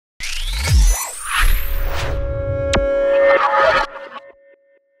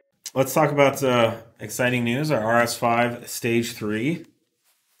let's talk about exciting news. Our RS5 Stage 3.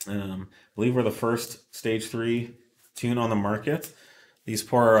 I believe we're the first Stage 3 tune on the market. These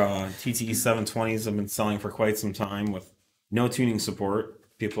poor TTE720s have been selling for quite some time with no tuning support.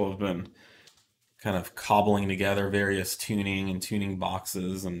 People have been kind of cobbling together various tuning and tuning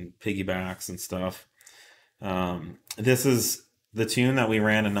boxes and piggybacks and stuff. This is the tune that we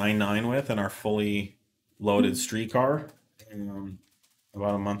ran a 9.9 with in our fully loaded street car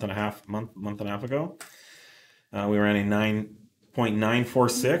about a month and a half ago. We ran a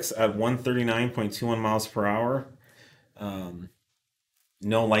 9.946 at 139.21 miles per hour.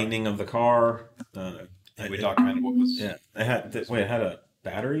 No lightning of the car. We documented what was. Yeah, it had a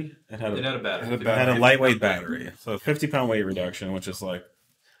battery. It had a battery. It had a lightweight battery, so 50-pound weight reduction, which is like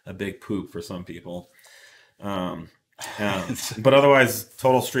a big poop for some people. But otherwise,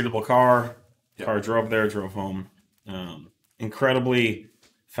 total streetable car. Car drove there, drove home. Incredibly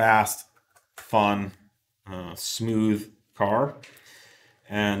fast, fun, smooth car,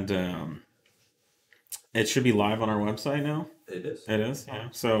 and it should be live on our website now. It is. It is. Yeah.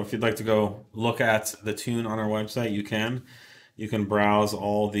 So if you'd like to go look at the tune on our website, you can. You can browse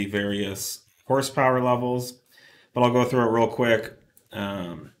all the various horsepower levels, but I'll go through it real quick.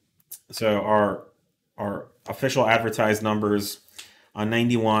 So our official advertised numbers on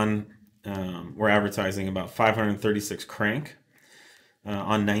 91, we're advertising about 536 crank.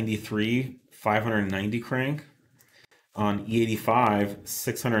 On 93, 590 crank. On E85,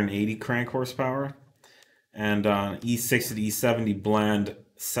 680 crank horsepower. And on E60 to E70 blend,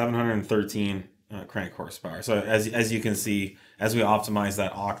 713 crank horsepower. So as you can see, as we optimize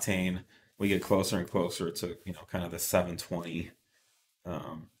that octane, we get closer and closer to kind of the 720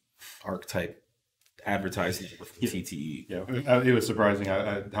 archetype advertising with TTE. Yeah, it was surprising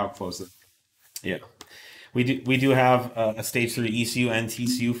how close it. Yeah, we do have a Stage 3 ECU and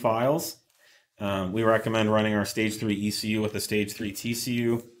TCU files. We recommend running our Stage 3 ECU with the Stage 3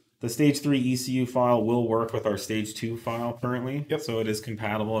 TCU. The Stage 3 ECU file will work with our Stage 2 file currently, so it is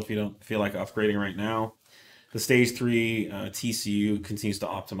compatible if you don't feel like upgrading right now. The Stage 3 TCU continues to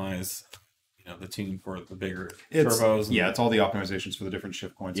optimize the tune for the bigger turbos. It's all the optimizations for the different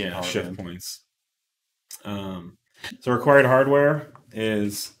shift points. Yeah, shift points. So required hardware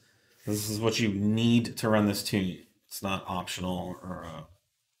is, this is what you need to run this tune. It's not optional or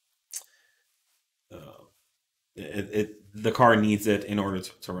the car needs it in order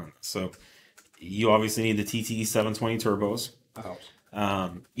to run this. So you obviously need the TTE720 turbos.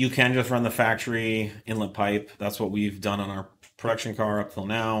 You can just run the factory inlet pipe. That's what we've done on our production car up till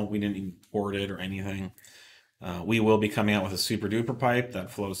now. We didn't import it or anything. We will be coming out with a super duper pipe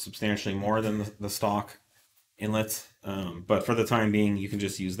that flows substantially more than the stock inlet. But for the time being, you can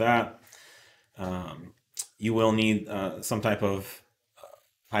just use that. You will need some type of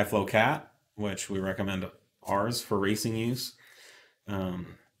high flow cat, which we recommend ours for racing use.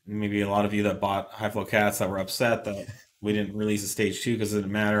 Maybe a lot of you that bought high flow cats that were upset that we didn't release a Stage 2 because it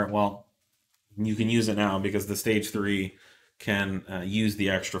didn't matter. Well, you can use it now because the Stage 3 can use the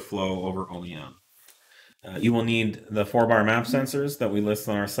extra flow over OEM. You will need the 4-bar map sensors that we list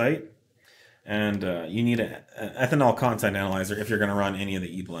on our site, and you need an ethanol content analyzer if you're going to run any of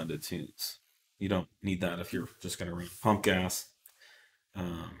the E-blended tunes. You don't need that if you're just going to run pump gas,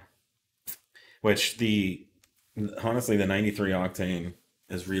 which honestly the 93 octane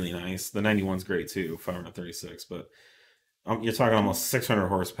is really nice. The 91's great too, 536, but you're talking almost 600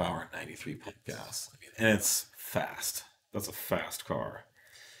 horsepower at 93 pump gas, and it's fast. That's a fast car.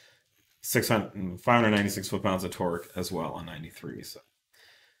 596 foot-pounds of torque as well on 93. So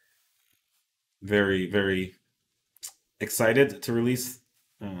very, very excited to release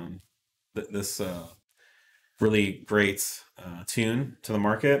this really great tune to the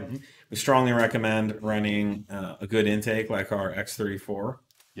market. We strongly recommend running a good intake like our X34.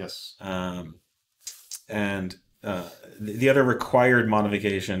 Yes. And the other required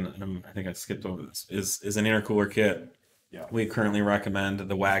modification, I think I skipped over this, is an intercooler kit. Yeah. We currently recommend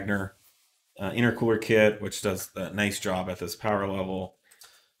the Wagner intercooler kit, which does a nice job at this power level.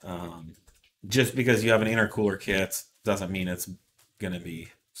 Just because you have an intercooler kit doesn't mean it's going to be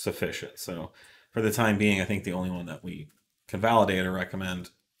sufficient. So for the time being, I think the only one that we can validate or recommend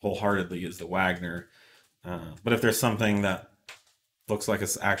wholeheartedly is the Wagner. But if there's something that looks like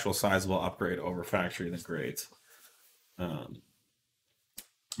it's actual sizable upgrade over factory, then great.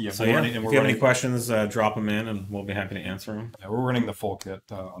 If you have any questions, drop them in and we'll be happy to answer them. Yeah, we're running the full kit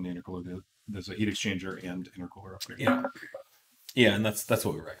on the intercooler. There's a heat exchanger and intercooler up there. Yeah, and that's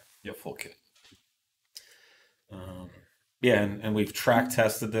what we write. Yeah, full kit. And we've track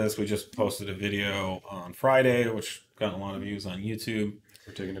tested this. We just posted a video on Friday, which got a lot of views on YouTube.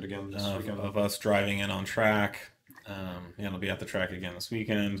 We're taking it again this weekend. of us driving in on track. It'll be at the track again this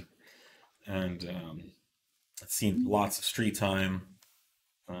weekend. And I've seen lots of street time.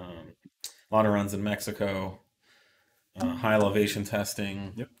 A lot of runs in Mexico. High elevation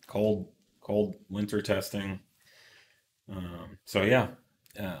testing. Yep. Cold winter testing. So yeah,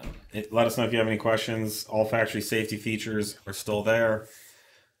 let us know if you have any questions. All factory safety features are still there.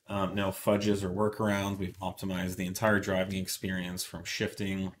 No fudges or workarounds. We've optimized the entire driving experience from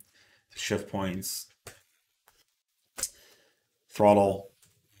shifting to shift points, throttle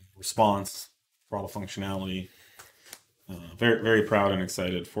response, throttle functionality. Very, very proud and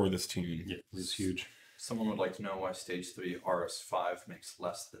excited for this tune. Yeah, it's huge. Someone would like to know why Stage 3 RS5 makes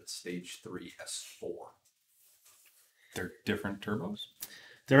less than Stage 3 S4. They're different turbos.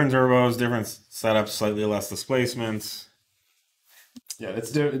 Different turbos, different setups, slightly less displacement. Yeah, it's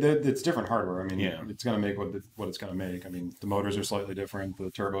different hardware. I mean, Yeah. it's going to make what it's going to make. I mean, the motors are slightly different.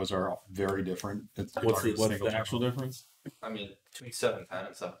 The turbos are very different. What's the actual difference? I mean, between 710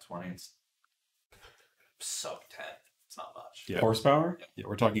 and 720, it's sub 10. It's not much. Yeah. Horsepower? Yeah,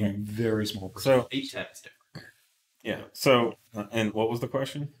 we're talking very small. So 810 is different. yeah. So and what was the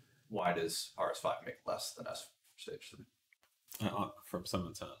question? Why does RS5 make less than S4 Stage 3? From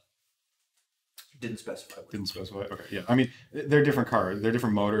 710. Didn't specify. Didn't specify. Okay, yeah. I mean, they're different cars. They're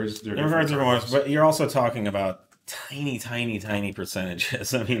different motors. They're Different different cars, turbos. but you're also talking about tiny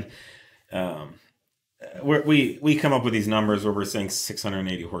percentages. I mean, we come up with these numbers where we're saying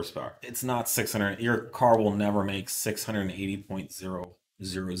 680 horsepower. It's not 600. Your car will never make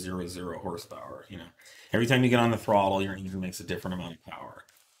 680.0000 horsepower. You know, every time you get on the throttle, your engine makes a different amount of power.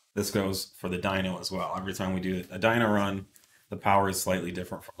 This goes for the dyno as well. Every time we do a dyno run, the power is slightly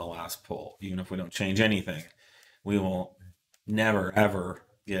different from the last pull. Even if we don't change anything, we will never ever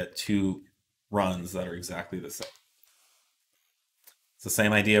get two runs that are exactly the same. It's the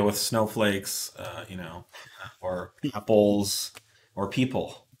same idea with snowflakes, or apples, or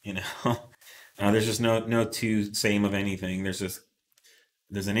people. There's just no two same of anything. There's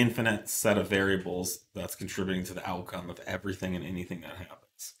an infinite set of variables that's contributing to the outcome of everything and anything that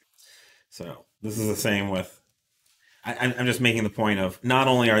happens. So this is the same with. I'm just making the point of not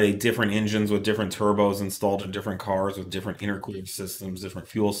only are they different engines with different turbos installed in different cars with different intercooler systems, different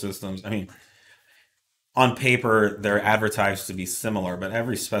fuel systems. I mean, on paper, they're advertised to be similar, but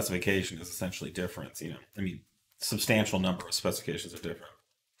every specification is essentially different. Substantial number of specifications are different.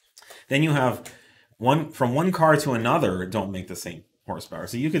 Then you have from one car to another don't make the same horsepower.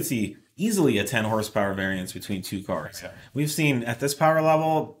 So you could see easily a 10 horsepower variance between two cars. Yeah. We've seen at this power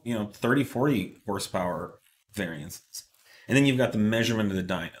level, 30, 40 horsepower variances. And then you've got the measurement of the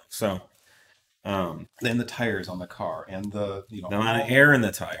dyno. So Then the tires on the car and the the amount of air in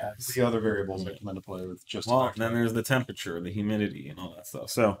the tires. the other variables that come into play with just Well, then there's the temperature, the humidity, and all that stuff.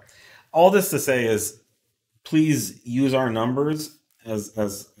 So all this to say is please use our numbers as a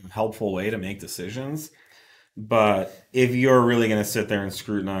helpful way to make decisions. But if you're really going to sit there and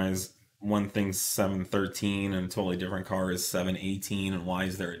scrutinize one thing's 713 and a totally different car is 718, and why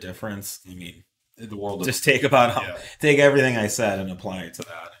is there a difference? I mean, the world. just take everything I said and apply it to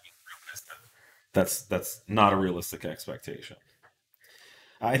that. That's not a realistic expectation.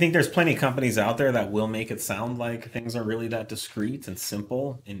 I think there's plenty of companies out there that will make it sound like things are really that discrete and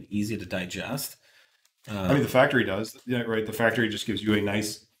simple and easy to digest. I mean, the factory does. Yeah, right. The factory just gives you a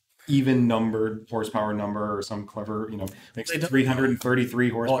nice, even numbered horsepower number or some clever, makes 333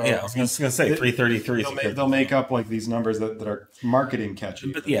 horsepower. Well, yeah, I was going to say 333. They'll make up like these numbers that are marketing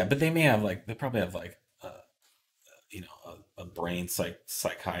catchy. But they may have they probably have a brain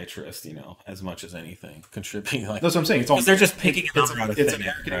psychiatrist, as much as anything contributing. That's what I'm saying. It's all they're just picking a number out of it's a thin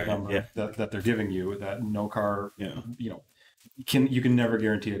air, marketing right? number that they're giving you that no car, Yeah. you can never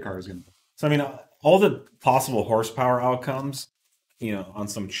guarantee a car is going to. So I mean, all the possible horsepower outcomes, on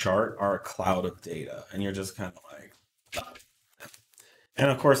some chart are a cloud of data, and you're just kind of like.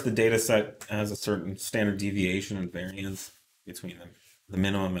 And of course, the data set has a certain standard deviation and variance between the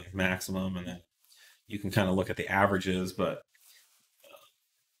minimum and maximum, and then you can kind of look at the averages, but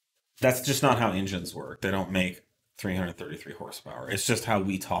that's just not how engines work. They don't make 333 horsepower. It's just how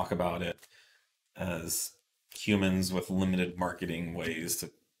we talk about it as humans with limited marketing ways to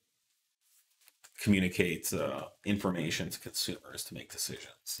communicate information to consumers to make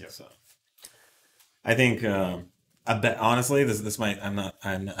decisions. Yeah. So I think I bet honestly this might I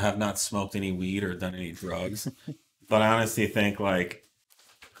have not smoked any weed or done any drugs, but I honestly think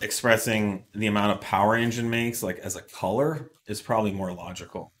expressing the amount of power engine makes as a color is probably more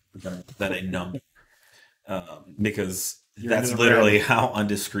logical than a number, because that's literally how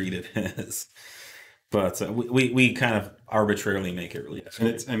undiscreet it is. But we kind of arbitrarily make it really. And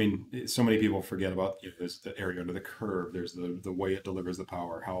it's, I mean, so many people forget about, there's the area under the curve, there's the way it delivers the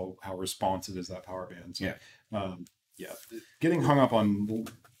power, how responsive is that power band. So, getting hung up on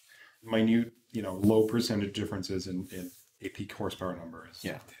minute, low percentage differences in a peak horsepower number is.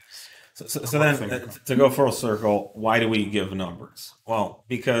 Yeah. So then, to go full circle, why do we give numbers? Well,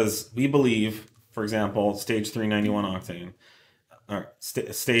 because we believe, for example, stage 391 octane, or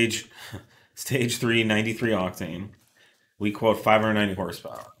stage 3 93 octane, we quote 590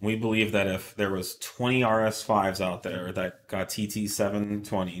 horsepower. We believe that if there was 20 RS5s out there that got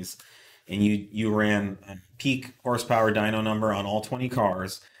TTE720s, and you ran a peak horsepower dyno number on all 20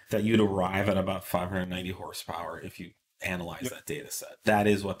 cars, that you'd arrive at about 590 horsepower if you analyze that data set. That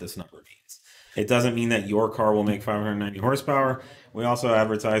is what this number means. It doesn't mean that your car will make 590 horsepower. We also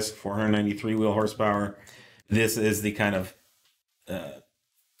advertise 493 wheel horsepower. This is the kind of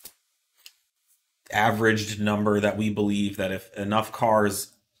averaged number that we believe that if enough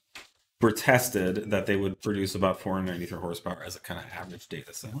cars were tested, that they would produce about 493 horsepower as a kind of average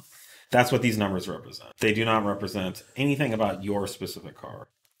data set. That's what these numbers represent. They do not represent anything about your specific car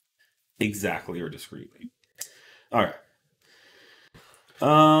exactly or discreetly. All right.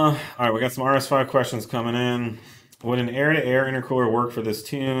 All right, we got some RS5 questions coming in. Would an air-to-air intercooler work for this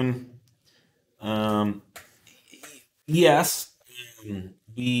tune? Yes.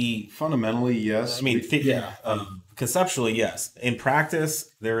 Fundamentally, yes. I mean, conceptually, yes. In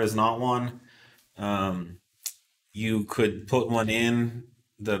practice, there is not one. You could put one in.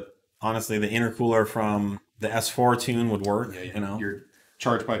 Honestly, the intercooler from the S4 tune would work. Your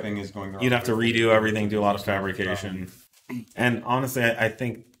charge piping is going wrong. You'd have to redo everything, do a lot of fabrication. And honestly, I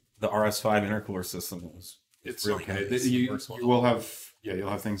think the RS5 intercooler system it's really okay. nice. You will have you'll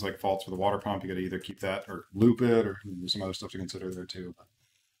have things like faults with the water pump. You got to either keep that or loop it, or there's some other stuff to consider there too.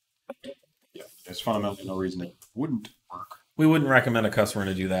 Yeah, there's fundamentally no reason it wouldn't work. We wouldn't recommend a customer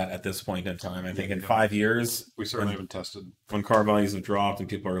to do that at this point in time. I think in 5 years, we certainly haven't tested. When car values have dropped and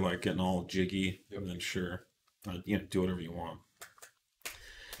people are like getting all jiggy, then sure, do whatever you want.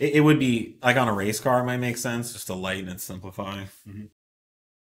 It would be like on a race car, it might make sense just to lighten and simplify.